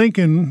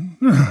 Lincoln,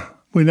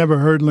 we never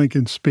heard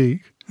Lincoln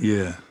speak.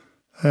 Yeah.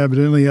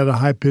 Evidently he had a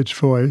high-pitched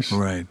voice.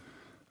 Right.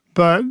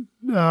 But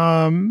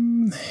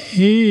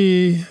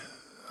he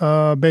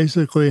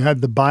basically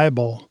had the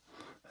Bible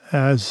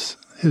as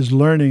his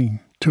learning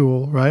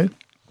tool, right?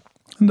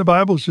 And the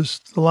Bible's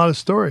just a lot of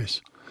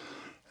stories.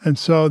 And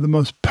so the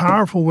most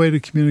powerful way to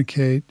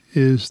communicate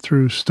is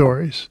through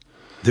stories.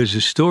 There's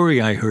a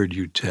story I heard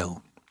you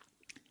tell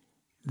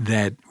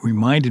that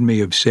reminded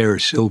me of Sarah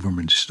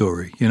Silverman's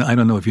story. I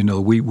don't know if you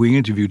know, we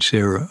interviewed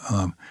Sarah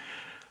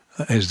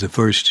as the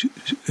first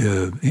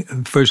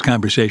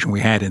conversation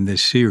we had in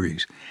this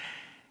series.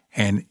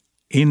 And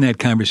in that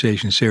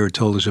conversation, Sarah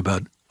told us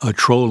about a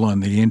troll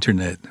on the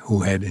internet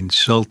who had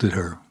insulted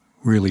her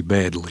really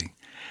badly.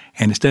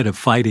 And instead of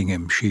fighting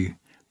him, she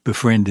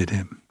befriended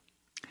him.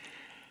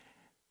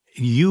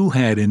 You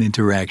had an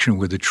interaction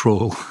with a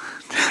troll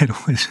that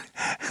was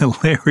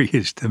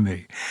hilarious to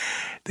me.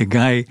 The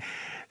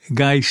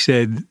guy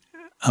said,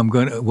 "I'm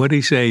gonna." What did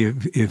he say?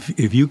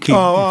 If you keep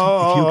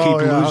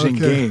losing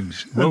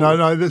games.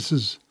 No. This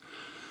is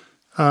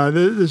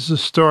a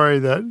story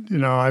that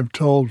I've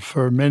told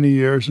for many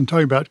years. And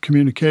talking about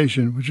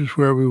communication, which is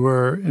where we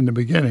were in the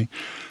beginning,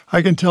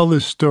 I can tell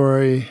this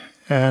story,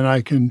 and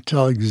I can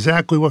tell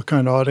exactly what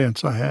kind of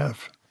audience I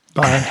have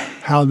by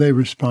how they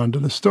respond to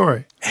the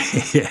story.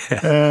 Yeah.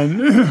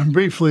 And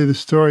briefly, the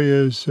story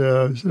is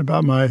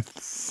about my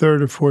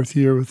third or fourth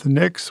year with the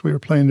Knicks. We were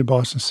playing the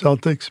Boston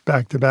Celtics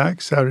back-to-back,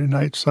 Saturday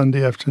night,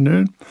 Sunday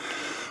afternoon.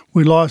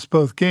 We lost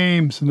both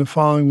games, and the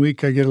following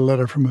week I get a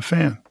letter from a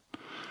fan.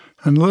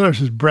 And the letter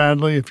says,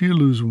 Bradley, if you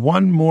lose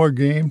one more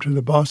game to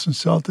the Boston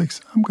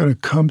Celtics, I'm going to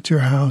come to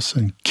your house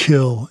and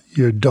kill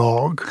your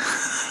dog.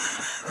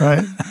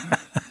 Right?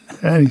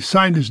 And he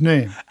signed his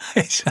name.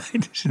 He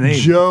signed his name.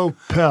 Joe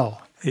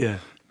Pell. Yeah.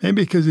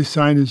 Maybe because he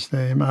signed his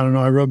name. I don't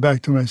know. I wrote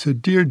back to him. I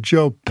said, Dear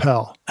Joe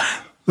Pell,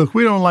 Look,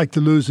 we don't like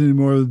to lose any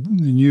more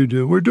than you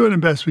do. We're doing the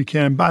best we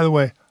can. By the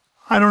way,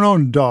 I don't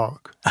own a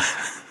dog.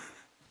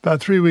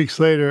 About 3 weeks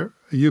later,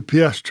 a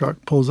UPS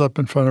truck pulls up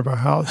in front of our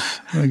house.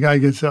 And the guy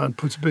gets out and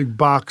puts a big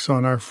box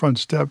on our front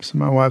steps. And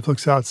my wife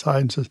looks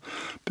outside and says,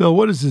 Bill,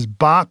 what is this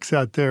box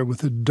out there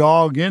with a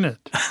dog in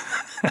it?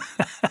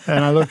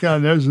 And I look out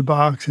and there's the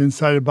box.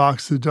 Inside the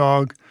box, the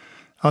dog.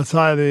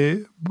 Outside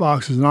the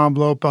box is an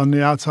envelope. On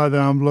the outside of the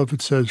envelope,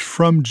 it says,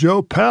 "From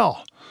Joe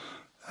Pell."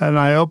 And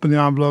I open the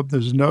envelope.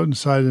 There's a note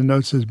inside. The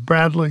note says,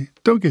 "Bradley,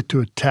 don't get too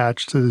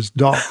attached to this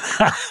dog."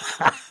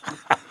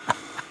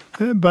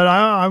 But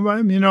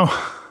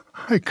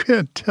I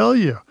can't tell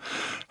you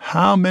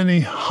how many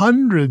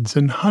hundreds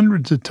and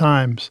hundreds of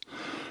times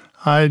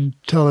I'd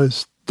tell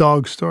this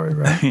dog story,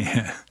 right?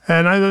 Yeah.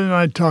 And then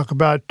I'd talk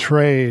about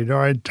trade,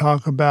 or I'd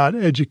talk about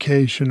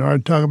education, or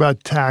I'd talk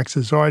about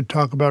taxes, or I'd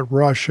talk about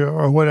Russia,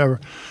 or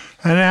whatever.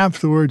 And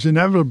afterwards,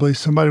 inevitably,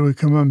 somebody would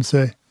come up and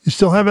say, "You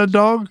still have that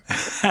dog?"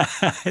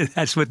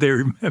 That's what they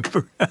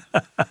remember.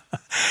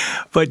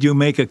 But you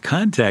make a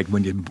contact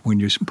when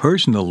you're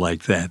personal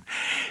like that.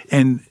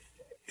 And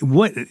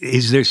what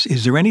is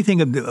there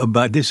anything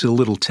about this? Is a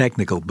little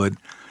technical, but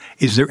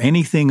is there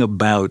anything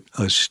about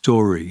a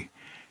story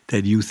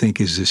that you think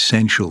is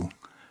essential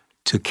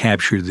to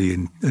capture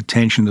the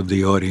attention of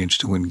the audience,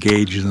 to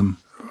engage them?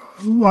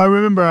 Well, I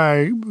remember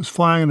I was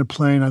flying in a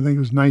plane, I think it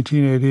was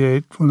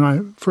 1988, when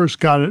I first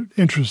got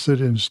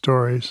interested in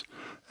stories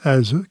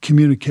as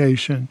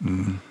communication.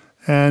 Mm-hmm.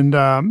 And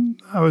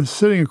I was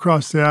sitting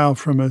across the aisle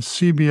from a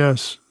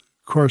CBS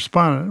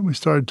correspondent. We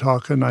started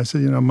talking, and I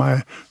said,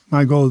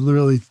 my goal is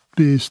really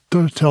to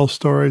tell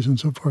stories and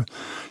so forth.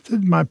 I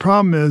said, my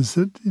problem is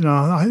that,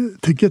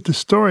 to get the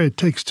story, it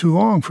takes too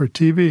long for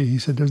TV. He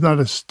said, there's not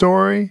a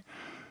story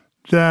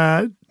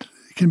that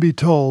can be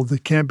told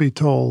that can't be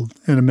told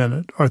in a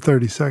minute or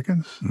 30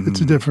 seconds. Mm-hmm. It's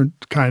a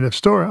different kind of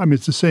story. I mean,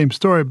 it's the same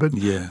story, but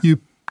you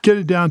get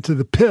it down to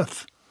the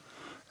pith.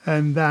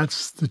 And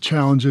that's the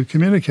challenge of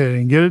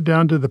communicating. Get it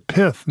down to the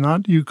pith,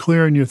 not you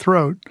clearing your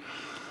throat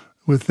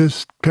with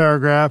this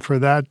paragraph or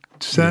that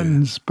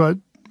sentence, but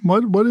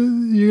what is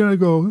you're going to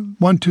go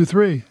 1, 2,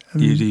 3.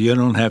 You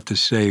don't have to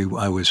say,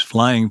 I was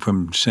flying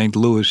from St.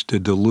 Louis to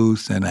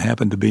Duluth and I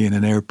happened to be in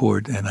an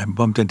airport and I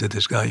bumped into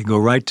this guy. You go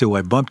right to,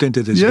 I bumped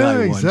into this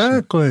guy once.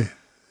 Yeah,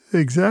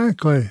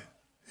 exactly.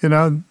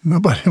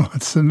 Nobody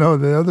wants to know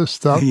the other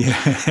stuff. Yeah.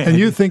 And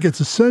you think it's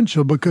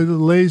essential because it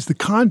lays the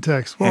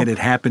context. Well, and it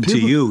happened to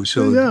you.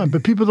 So yeah,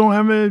 but people don't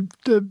have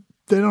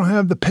they don't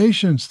have the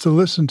patience to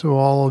listen to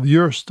all of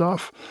your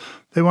stuff.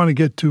 They want to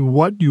get to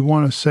what you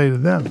want to say to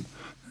them.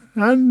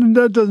 And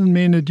that doesn't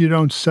mean that you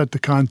don't set the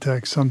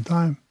context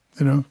sometime,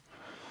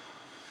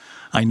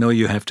 I know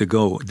you have to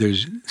go.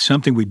 There's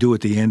something we do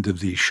at the end of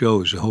these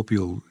shows. I hope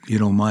you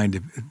don't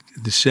mind.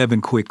 The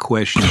 7 quick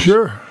questions.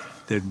 Sure.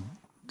 The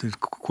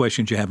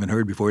questions you haven't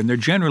heard before, and they're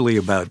generally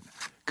about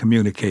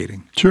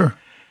communicating. Sure.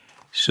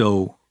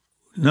 So,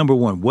 number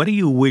 1, what do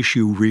you wish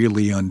you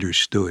really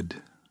understood?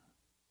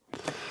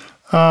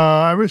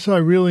 I wish I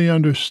really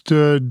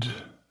understood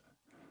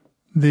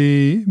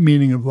the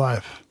meaning of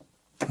life.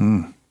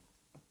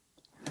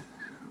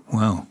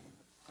 Wow.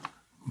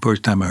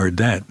 First time I heard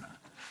that.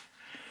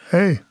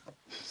 Hey,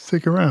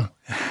 stick around.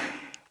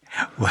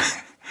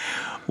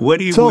 What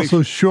do you It's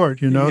also short,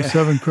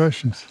 7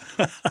 questions.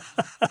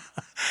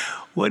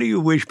 What do you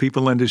wish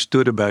people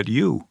understood about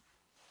you?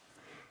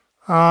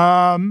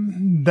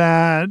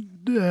 That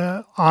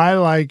I,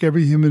 like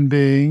every human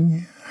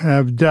being,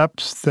 have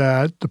depths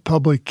that the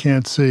public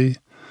can't see,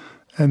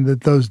 and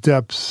that those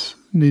depths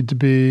need to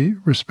be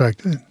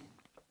respected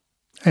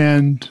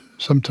and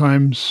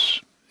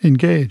sometimes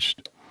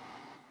engaged.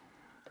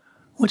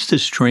 What's the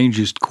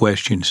strangest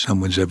question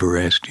someone's ever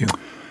asked you?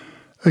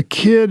 A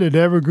kid at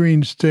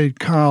Evergreen State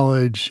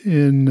College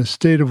in the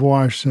state of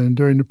Washington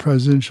during the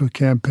presidential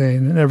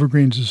campaign. And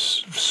Evergreen's a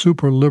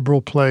super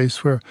liberal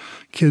place where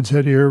kids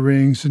had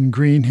earrings and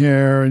green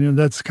hair, and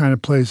that's the kind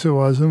of place it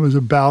was. And it was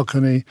a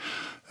balcony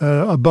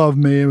above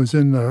me. It was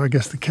in,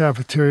 the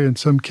cafeteria, and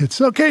some kids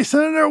said, "Okay,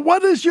 Senator,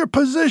 what is your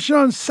position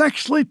on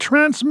sexually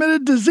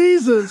transmitted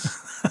diseases?"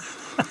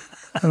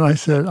 And I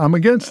said, "I'm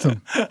against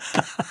them."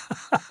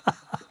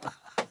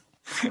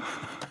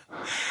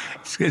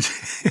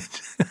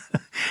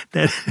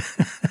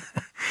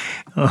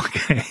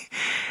 Okay.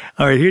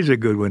 All right, here's a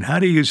good one. How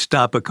do you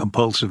stop a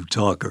compulsive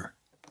talker?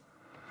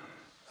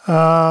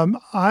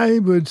 I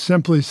would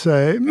simply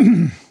say,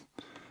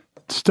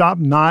 stop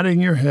nodding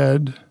your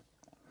head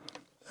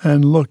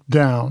and look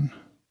down.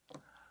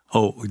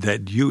 Oh,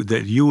 that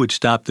you would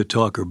stop the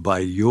talker by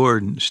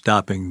your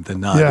stopping the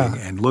nodding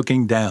and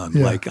looking down,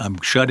 like I'm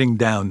shutting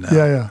down now.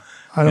 Yeah.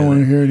 I don't want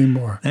to hear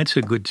anymore. That's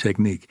a good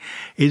technique.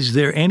 Is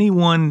there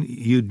anyone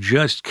you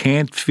just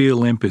can't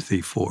feel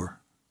empathy for?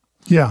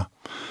 Yeah.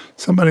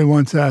 Somebody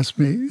once asked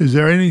me, "Is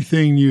there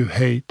anything you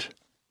hate?"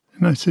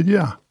 And I said,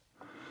 "Yeah."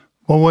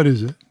 "Well, what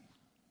is it?"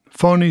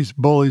 "Phonies,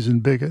 bullies,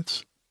 and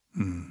bigots."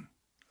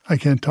 I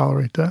can't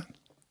tolerate that.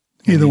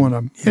 Either one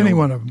of them.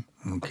 One of them.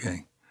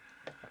 Okay.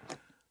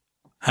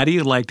 How do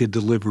you like to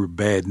deliver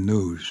bad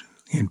news?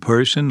 In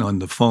person, on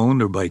the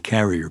phone, or by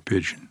carrier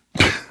pigeon?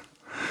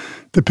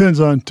 Depends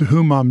on to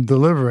whom I'm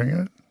delivering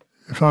it.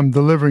 If I'm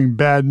delivering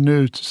bad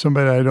news to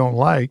somebody I don't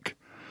like,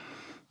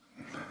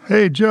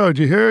 hey, Joe, did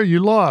you hear?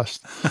 You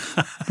lost.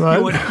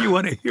 But you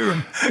want to hear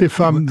him. If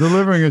I'm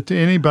delivering it to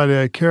anybody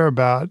I care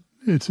about,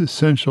 it's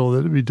essential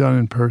that it be done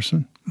in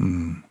person.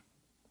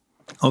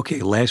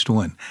 Okay, last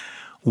one.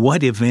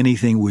 What, if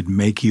anything, would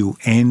make you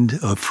end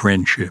a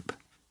friendship?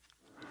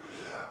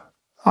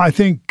 I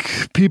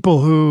think people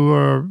who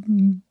are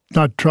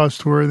not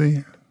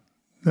trustworthy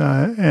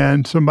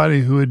and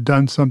somebody who had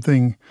done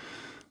something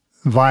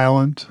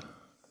violent,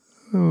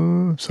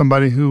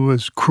 somebody who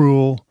was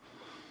cruel,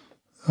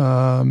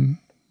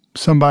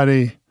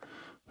 somebody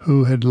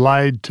who had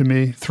lied to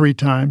me 3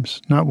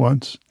 times, not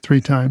once,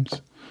 3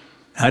 times.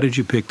 How did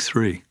you pick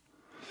 3?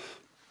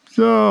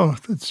 So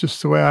that's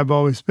just the way I've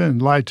always been.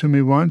 Lied to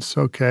me once,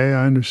 okay,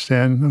 I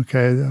understand.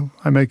 Okay,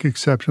 I make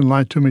exception.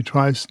 Lied to me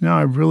twice. Now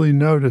I've really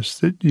noticed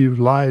that you've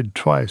lied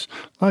twice.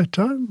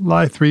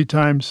 Lie 3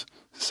 times.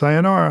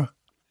 Sayonara.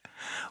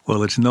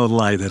 Well, it's no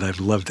lie that I've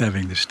loved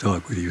having this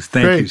talk with you.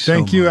 Thank you so much.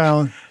 Thank you,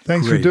 Alan.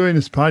 Thanks for doing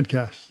this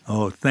podcast.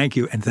 Oh, thank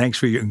you. And thanks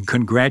for and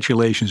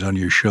congratulations on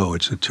your show.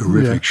 It's a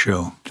terrific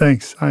show.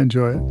 Thanks. I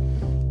enjoy it.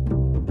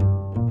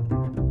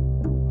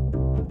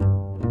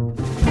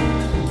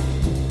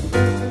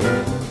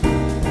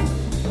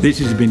 This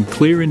has been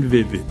Clear and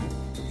Vivid.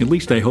 At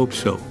least I hope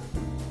so.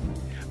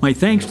 My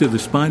thanks to the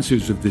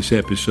sponsors of this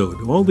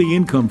episode. All the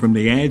income from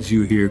the ads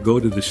you hear go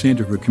to the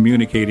Center for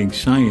Communicating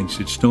Science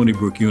at Stony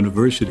Brook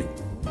University.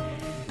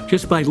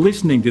 Just by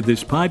listening to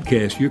this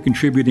podcast, you're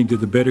contributing to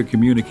the better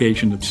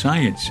communication of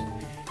science.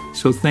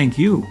 So thank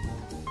you.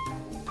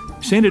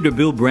 Senator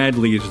Bill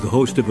Bradley is the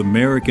host of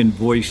American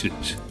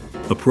Voices,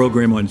 a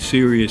program on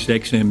Sirius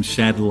XM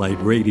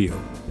satellite radio.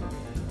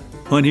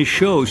 On his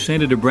show,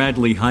 Senator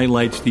Bradley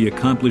highlights the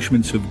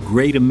accomplishments of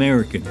great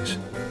Americans,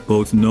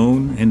 both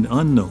known and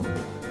unknown.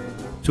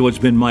 So it's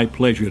been my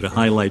pleasure to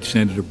highlight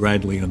Senator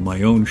Bradley on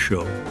my own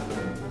show.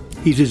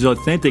 He's as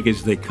authentic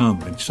as they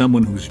come and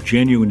someone whose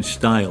genuine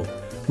style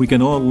we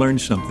can all learn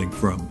something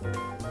from.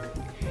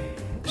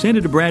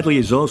 Senator Bradley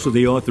is also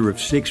the author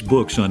of 6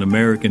 books on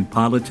American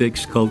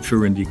politics,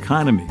 culture, and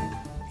economy,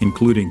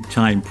 including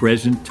Time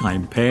Present,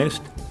 Time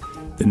Past,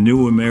 The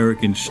New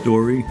American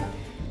Story,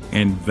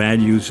 and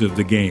Values of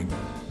the Game,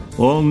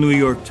 all New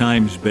York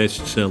Times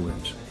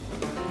bestsellers.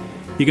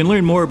 You can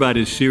learn more about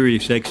his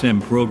Sirius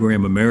XM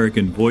program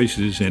American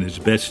Voices and his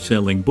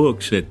best-selling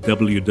books at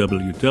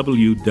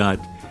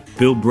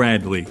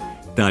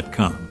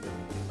www.billbradley.com.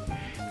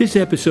 This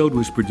episode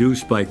was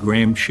produced by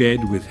Graham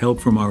Shedd with help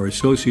from our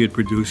associate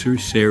producer,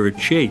 Sarah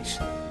Chase.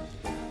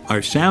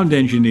 Our sound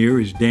engineer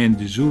is Dan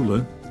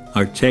DeZula,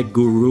 our tech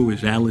guru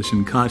is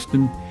Allison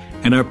Costin,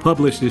 and our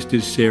publicist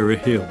is Sarah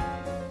Hill.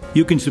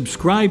 You can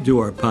subscribe to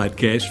our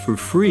podcast for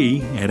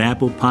free at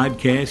Apple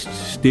Podcasts,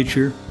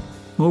 Stitcher,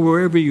 or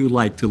wherever you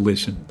like to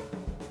listen.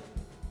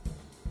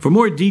 For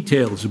more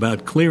details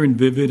about Clear and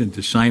Vivid and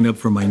to sign up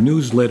for my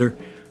newsletter,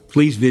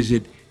 please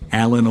visit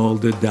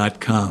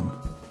alanalda.com.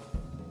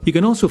 You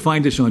can also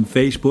find us on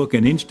Facebook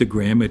and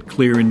Instagram at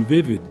Clear and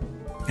Vivid,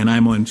 and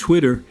I'm on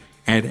Twitter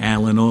at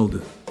Alan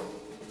Alda.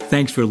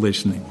 Thanks for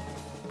listening.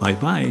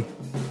 Bye-bye.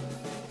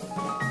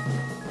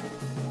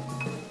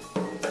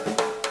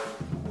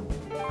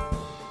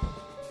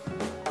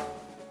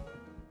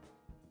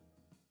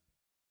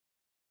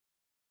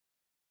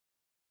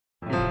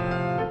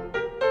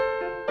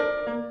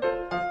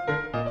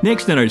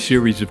 Next in our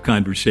series of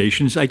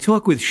conversations, I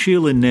talk with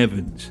Sheila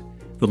Nevins,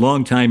 the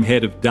longtime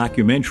head of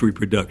documentary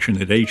production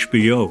at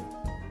HBO.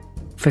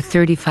 For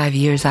 35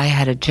 years, I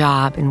had a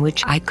job in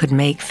which I could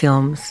make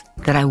films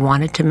that I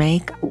wanted to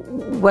make.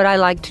 What I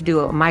like to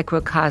do are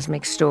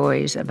microcosmic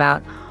stories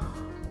about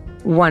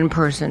one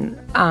person,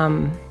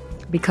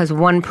 because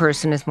one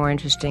person is more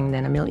interesting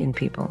than a million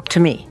people, to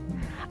me.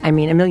 I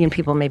mean, a million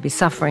people may be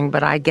suffering,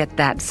 but I get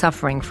that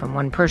suffering from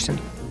one person.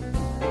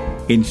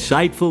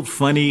 Insightful,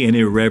 funny, and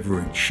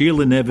irreverent,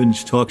 Sheila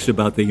Nevins talks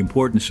about the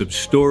importance of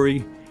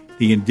story,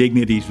 the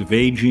indignities of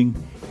aging,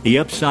 the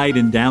upside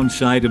and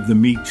downside of the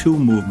Me Too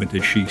movement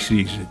as she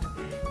sees it.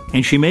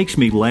 And she makes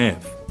me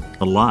laugh.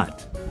 A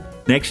lot.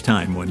 Next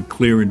time on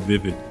Clear and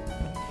Vivid.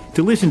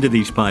 To listen to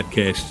these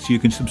podcasts, you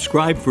can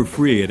subscribe for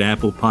free at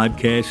Apple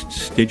Podcasts,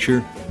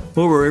 Stitcher,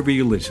 or wherever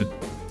you listen.